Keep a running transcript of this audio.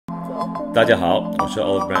大家好，我是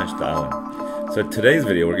Olive Branch的 Alan. So today's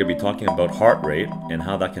video we're going to be talking about heart rate and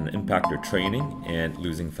how that can impact your training and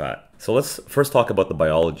losing fat. So let's first talk about the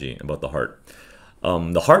biology about the heart.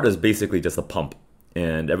 The heart is basically just a pump,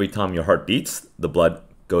 and every time your heart beats, the blood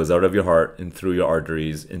goes out of your heart and through your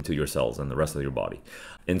arteries into your cells and the rest of your body.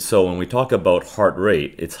 And so when we talk about heart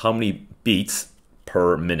rate, it's how many beats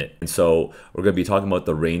per minute. And so we're going to be talking about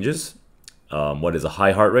the ranges. What is a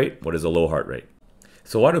high heart rate? What is a low heart rate?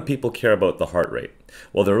 So why do people care about the heart rate?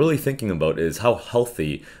 Well, they're really thinking about is how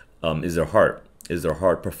healthy is their heart? Is their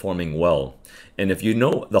heart performing well? And if you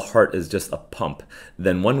know the heart is just a pump,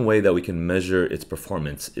 then one way that we can measure its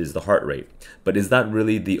performance is the heart rate. But is that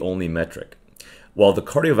really the only metric? Well, the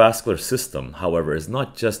cardiovascular system, however, is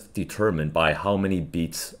not just determined by how many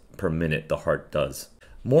beats per minute the heart does.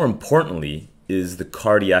 More importantly is the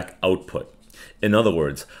cardiac output. In other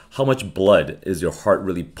words, how much blood is your heart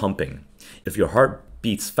really pumping? If your heart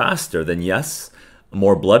beats faster, then yes,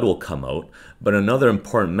 more blood will come out. But another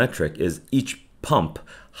important metric is each pump,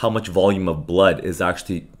 how much volume of blood is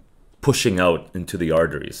actually pushing out into the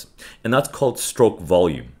arteries. And that's called stroke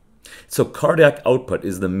volume. So cardiac output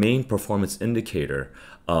is the main performance indicator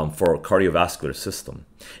for a cardiovascular system.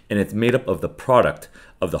 And it's made up of the product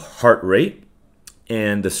of the heart rate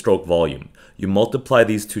and the stroke volume. You multiply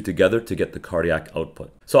these two together to get the cardiac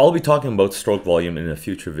output. So I'll be talking about stroke volume in a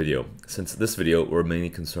future video, since this video we're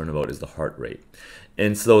mainly concerned about is the heart rate.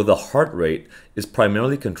 And so the heart rate is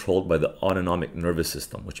primarily controlled by the autonomic nervous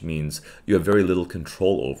system, which means you have very little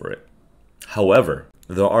control over it. However,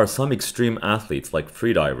 there are some extreme athletes like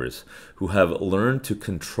freedivers who have learned to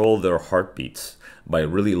control their heartbeats by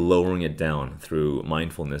really lowering it down through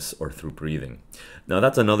mindfulness or through breathing. Now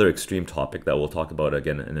that's another extreme topic that we'll talk about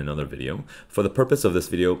again in another video. For the purpose of this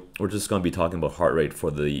video, we're just going to be talking about heart rate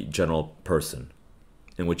for the general person,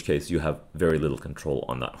 in which case you have very little control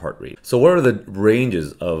on that heart rate. So what are the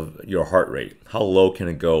ranges of your heart rate? How low can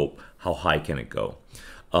it go? How high can it go?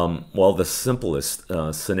 Well, the simplest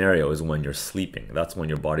scenario is when you're sleeping. That's when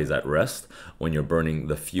your body's at rest, when you're burning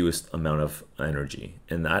the fewest amount of energy.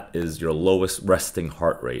 And that is your lowest resting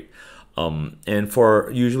heart rate. And for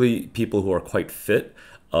usually people who are quite fit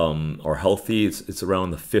or healthy, it's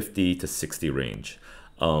around the 50 to 60 range.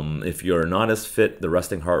 If you're not as fit, the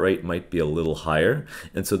resting heart rate might be a little higher.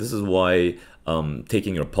 And so this is why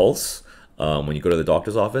taking your pulse when you go to the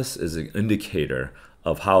doctor's office is an indicator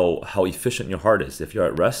of how efficient your heart is. If you're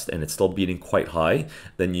at rest and it's still beating quite high,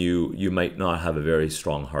 then you might not have a very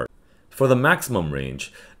strong heart. For the maximum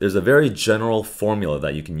range, there's a very general formula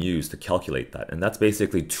that you can use to calculate that. And that's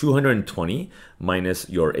basically 220 minus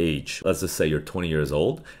your age. Let's just say you're 20 years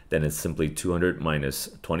old, then it's simply 200 minus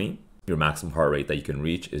 20. Your maximum heart rate that you can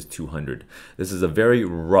reach is 200. This is a very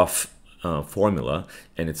rough formula,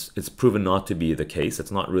 and it's proven not to be the case.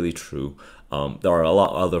 It's not really true. There are a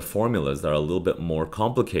lot of other formulas that are a little bit more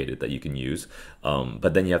complicated that you can use,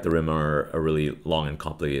 but then you have to remember a really long and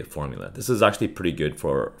complicated formula. This is actually pretty good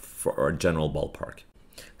for our general ballpark.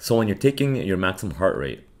 So when you're taking your maximum heart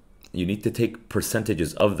rate, you need to take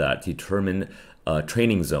percentages of that to determine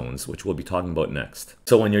training zones, which we'll be talking about next.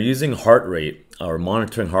 So when you're using heart rate or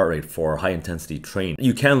monitoring heart rate for high intensity training,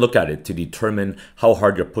 you can look at it to determine how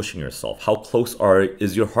hard you're pushing yourself. How close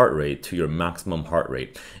is your heart rate to your maximum heart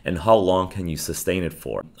rate, and how long can you sustain it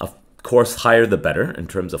for? Of course, higher the better in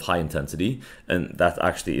terms of high intensity, and that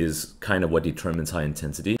actually is kind of what determines high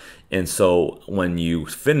intensity. And so when you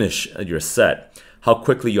finish your set, how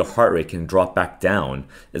quickly your heart rate can drop back down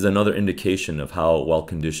is another indication of how well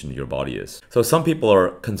conditioned your body is. So some people are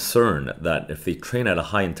concerned that if they train at a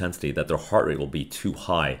high intensity that their heart rate will be too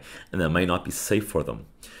high and that might not be safe for them.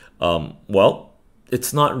 Well,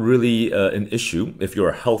 it's not really an issue. If you're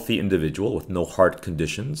a healthy individual with no heart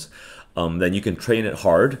conditions, then you can train it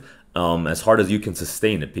hard as you can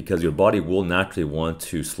sustain it, because your body will naturally want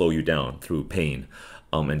to slow you down through pain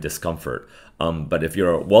and discomfort. But if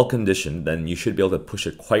you're well conditioned, then you should be able to push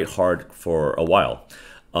it quite hard for a while.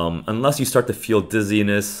 Unless you start to feel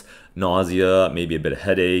dizziness, nausea, maybe a bit of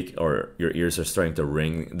headache, or your ears are starting to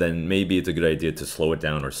ring, then maybe it's a good idea to slow it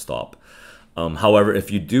down or stop. However,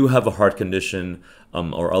 if you do have a heart condition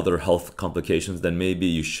or other health complications, then maybe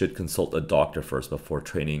you should consult a doctor first before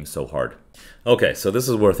training so hard. Okay, so this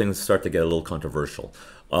is where things start to get a little controversial.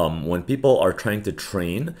 When people are trying to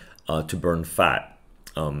train to burn fat,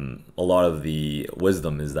 a lot of the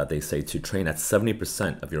wisdom is that they say to train at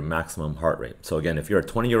 70% of your maximum heart rate. So again, if you're a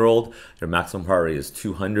 20-year-old, your maximum heart rate is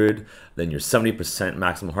 200, then your 70%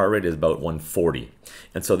 maximum heart rate is about 140.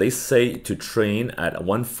 And so they say to train at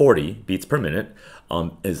 140 beats per minute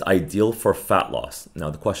is ideal for fat loss. Now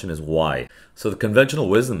the question is why? So the conventional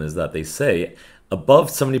wisdom is that they say above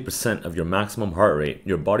 70% of your maximum heart rate,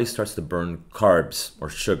 your body starts to burn carbs or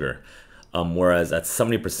sugar, whereas at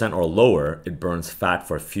 70% or lower, it burns fat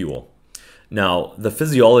for fuel. Now, the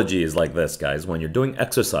physiology is like this, guys. When you're doing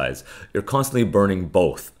exercise, you're constantly burning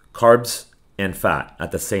both carbs and fat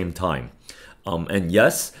at the same time. And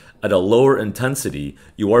yes, at a lower intensity,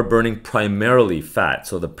 you are burning primarily fat.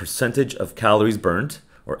 So the percentage of calories burned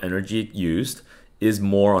or energy used is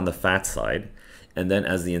more on the fat side. And then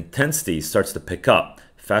as the intensity starts to pick up,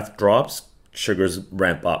 fat drops, sugars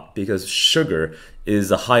ramp up, because sugar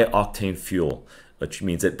is a high octane fuel, which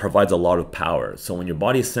means it provides a lot of power. So when your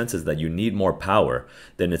body senses that you need more power,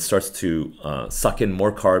 then it starts to suck in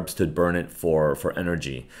more carbs to burn it for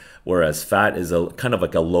energy. Whereas fat is a kind of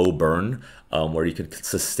like a low burn where you can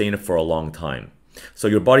sustain it for a long time. So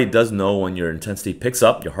your body does know when your intensity picks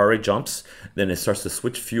up, your heart rate jumps, then it starts to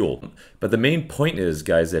switch fuel. But the main point is,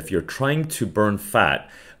 guys, if you're trying to burn fat,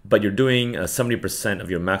 but you're doing 70%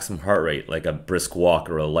 of your maximum heart rate, like a brisk walk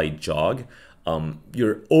or a light jog,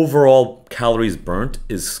 your overall calories burnt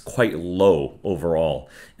is quite low overall.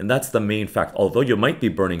 And that's the main fact. Although you might be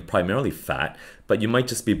burning primarily fat, but you might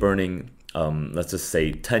just be burning, let's just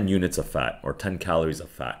say 10 units of fat or 10 calories of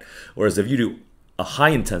fat. Whereas if you do a high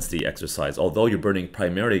intensity exercise, although you're burning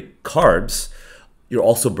primarily carbs, you're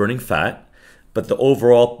also burning fat, but the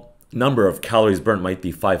overall number of calories burnt might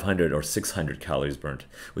be 500 or 600 calories burnt,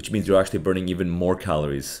 which means you're actually burning even more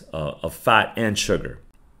calories of fat and sugar.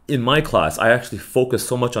 In my class, I actually focus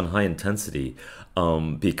so much on high intensity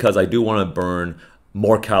because I do want to burn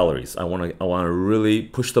more calories. I want to really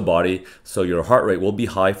push the body so your heart rate will be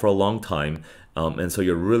high for a long time, and so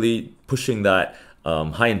you're really pushing that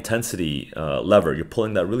high intensity lever. You're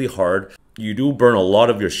pulling that really hard. You do burn a lot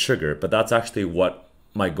of your sugar, but that's actually what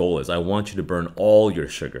my goal is. I want you to burn all your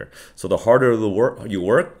sugar. So the harder you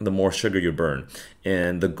work, the more sugar you burn.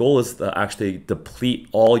 And the goal is to actually deplete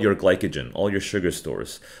all your glycogen, all your sugar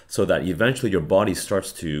stores, so that eventually your body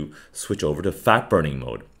starts to switch over to fat burning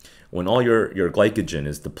mode. When all your glycogen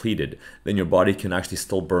is depleted, then your body can actually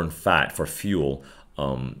still burn fat for fuel,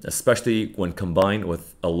 especially when combined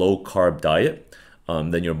with a low carb diet.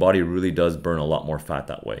 Then your body really does burn a lot more fat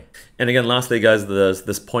that way. And again, lastly, guys,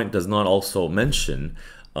 this point does not also mention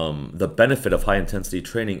the benefit of high intensity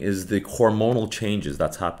training is the hormonal changes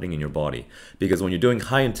that's happening in your body. Because when you're doing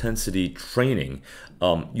high intensity training,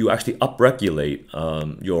 you actually upregulate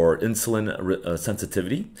your insulin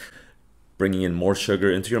sensitivity, bringing in more sugar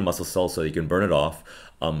into your muscle cells so you can burn it off.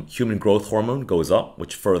 Human growth hormone goes up,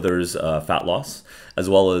 which furthers fat loss, as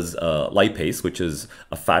well as lipase, which is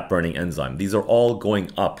a fat-burning enzyme. These are all going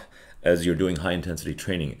up as you're doing high-intensity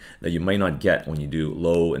training that you might not get when you do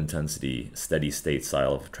low-intensity, steady-state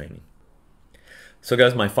style of training. So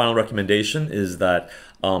guys, my final recommendation is that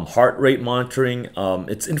heart rate monitoring,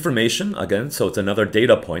 it's information, again, so it's another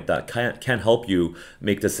data point that can help you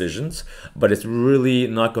make decisions, but it's really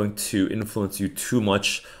not going to influence you too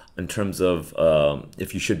much in terms of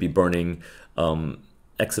if you should be burning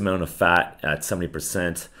X amount of fat at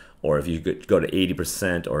 70%, or if you could go to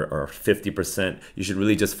 80% or 50%, you should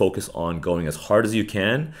really just focus on going as hard as you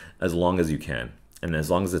can, as long as you can. And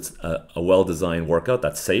as long as it's a well-designed workout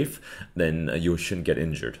that's safe, then you shouldn't get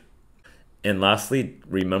injured. And lastly,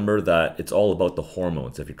 remember that it's all about the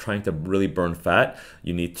hormones. If you're trying to really burn fat,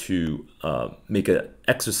 you need to make an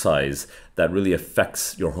exercise that really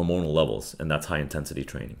affects your hormonal levels, and that's high-intensity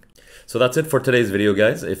training. So that's it for today's video,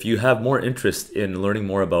 guys. If you have more interest in learning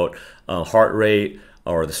more about heart rate,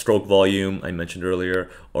 or the stroke volume I mentioned earlier,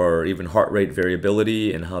 or even heart rate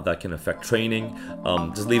variability and how that can affect training,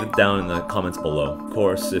 just leave it down in the comments below. Of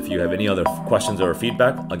course, if you have any other questions or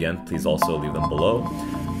feedback, again, please also leave them below,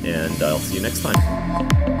 and I'll see you next time.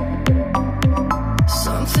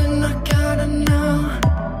 Something I gotta know.